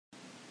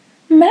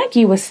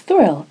Maggie was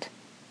thrilled.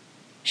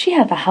 She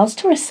had the house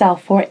to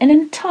herself for an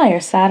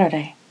entire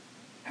Saturday.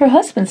 Her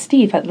husband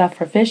Steve had left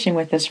for fishing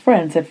with his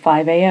friends at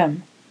 5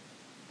 a.m.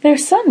 Their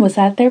son was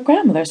at their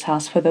grandmother's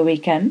house for the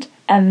weekend,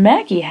 and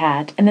Maggie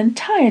had an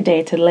entire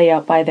day to lay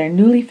out by their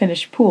newly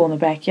finished pool in the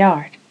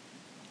backyard.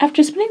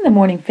 After spending the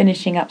morning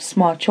finishing up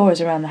small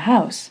chores around the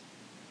house,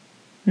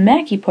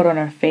 Maggie put on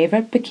her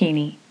favorite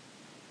bikini.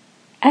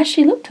 As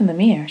she looked in the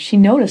mirror, she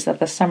noticed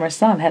that the summer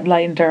sun had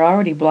lightened her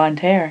already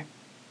blonde hair.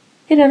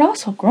 It had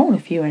also grown a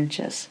few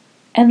inches,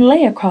 and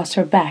lay across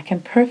her back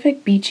in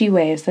perfect beachy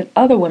waves that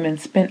other women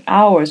spent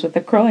hours with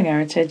a curling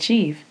iron to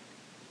achieve.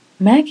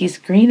 Maggie's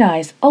green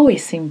eyes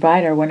always seemed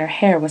brighter when her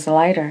hair was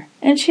lighter,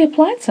 and she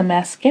applied some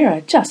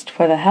mascara just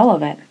for the hell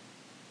of it.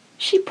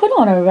 She put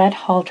on a red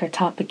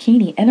halter-top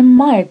bikini and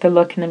admired the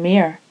look in the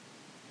mirror.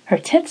 Her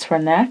tits were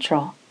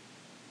natural.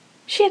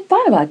 She had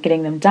thought about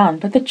getting them done,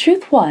 but the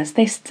truth was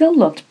they still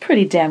looked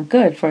pretty damn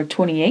good for a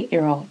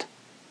 28-year-old.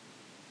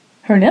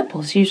 Her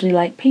nipples, usually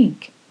light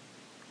pink,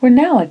 were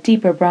now a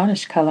deeper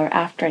brownish color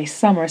after a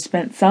summer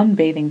spent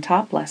sunbathing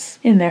topless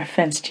in their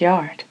fenced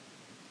yard.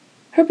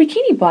 Her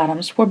bikini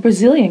bottoms were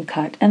Brazilian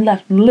cut and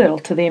left little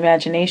to the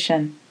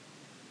imagination.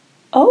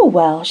 Oh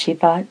well, she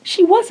thought,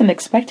 she wasn't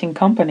expecting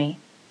company.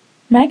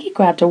 Maggie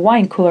grabbed a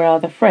wine cooler out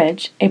of the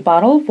fridge, a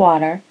bottle of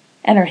water,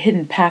 and her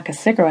hidden pack of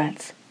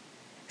cigarettes.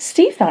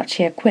 Steve thought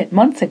she had quit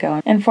months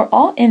ago, and for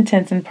all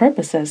intents and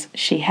purposes,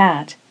 she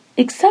had,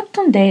 except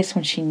on days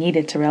when she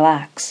needed to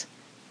relax.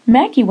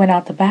 Maggie went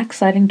out the back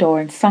sliding door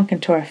and sunk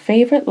into her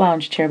favorite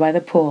lounge chair by the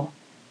pool.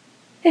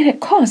 It had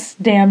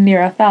cost damn near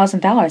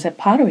 $1,000 at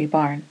Pottery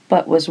Barn,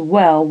 but was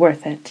well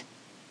worth it.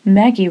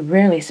 Maggie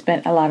rarely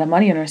spent a lot of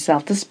money on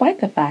herself,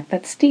 despite the fact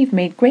that Steve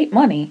made great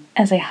money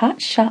as a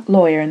hot-shot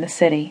lawyer in the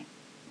city.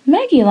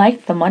 Maggie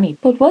liked the money,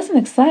 but wasn't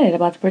excited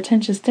about the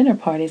pretentious dinner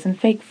parties and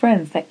fake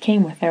friends that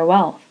came with their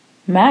wealth.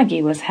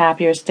 Maggie was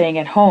happier staying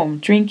at home,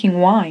 drinking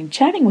wine,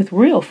 chatting with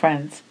real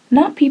friends,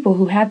 not people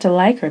who had to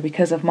like her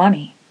because of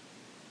money.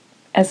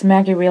 As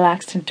Maggie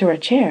relaxed into her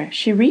chair,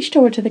 she reached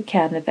over to the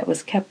cabinet that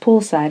was kept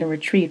poolside and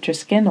retrieved her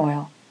skin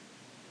oil.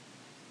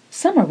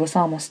 Summer was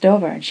almost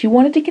over, and she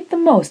wanted to get the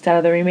most out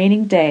of the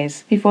remaining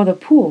days before the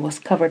pool was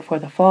covered for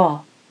the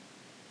fall.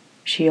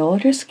 She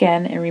oiled her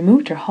skin and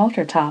removed her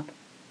halter top,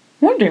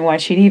 wondering why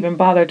she'd even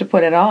bothered to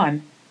put it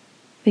on.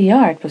 The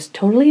yard was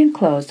totally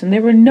enclosed, and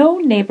there were no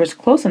neighbors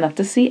close enough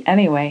to see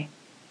anyway.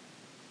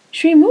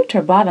 She removed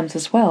her bottoms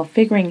as well,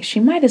 figuring she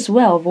might as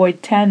well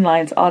avoid tan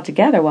lines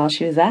altogether while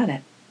she was at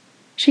it.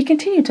 She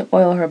continued to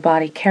oil her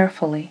body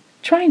carefully,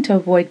 trying to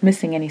avoid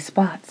missing any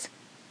spots.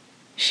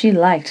 She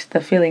liked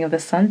the feeling of the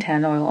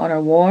suntan oil on her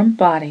warm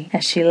body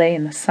as she lay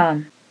in the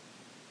sun.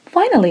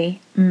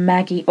 Finally,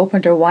 Maggie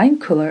opened her wine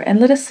cooler and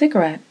lit a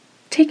cigarette,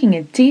 taking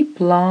a deep,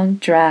 long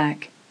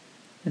drag.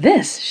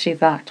 This, she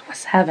thought,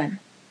 was heaven.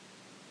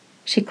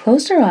 She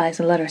closed her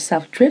eyes and let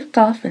herself drift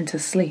off into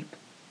sleep.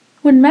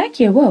 When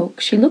Maggie awoke,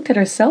 she looked at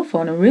her cell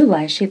phone and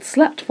realized she had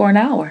slept for an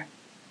hour.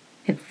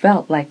 It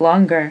felt like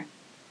longer.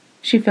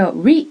 She felt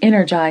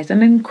re-energized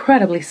and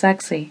incredibly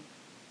sexy.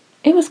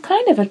 It was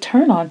kind of a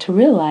turn-on to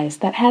realize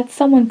that had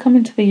someone come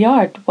into the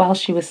yard while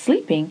she was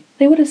sleeping,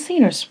 they would have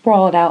seen her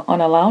sprawled out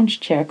on a lounge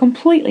chair,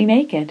 completely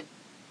naked.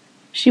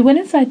 She went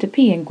inside to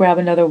pee and grab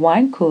another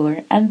wine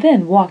cooler and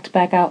then walked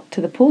back out to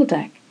the pool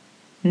deck,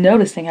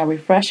 noticing how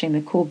refreshing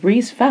the cool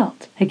breeze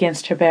felt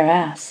against her bare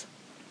ass.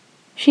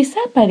 She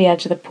sat by the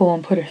edge of the pool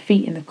and put her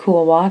feet in the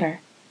cool water.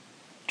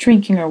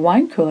 Drinking her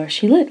wine cooler,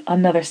 she lit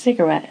another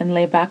cigarette and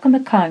lay back on the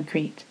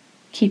concrete,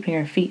 keeping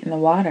her feet in the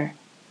water.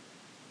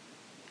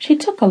 She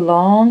took a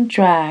long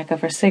drag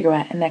of her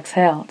cigarette and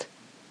exhaled.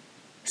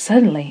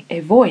 Suddenly, a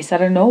voice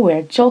out of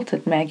nowhere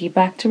jolted Maggie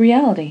back to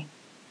reality.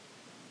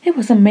 It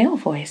was a male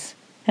voice,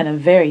 and a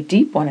very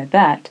deep one at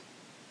that.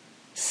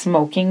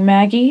 "Smoking,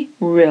 Maggie?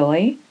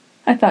 Really?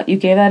 I thought you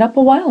gave that up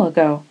a while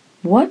ago.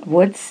 What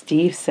would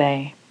Steve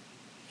say?"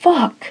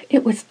 Fuck!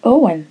 It was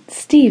Owen,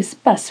 Steve's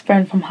best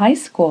friend from high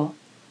school.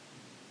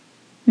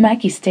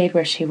 Maggie stayed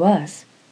where she was.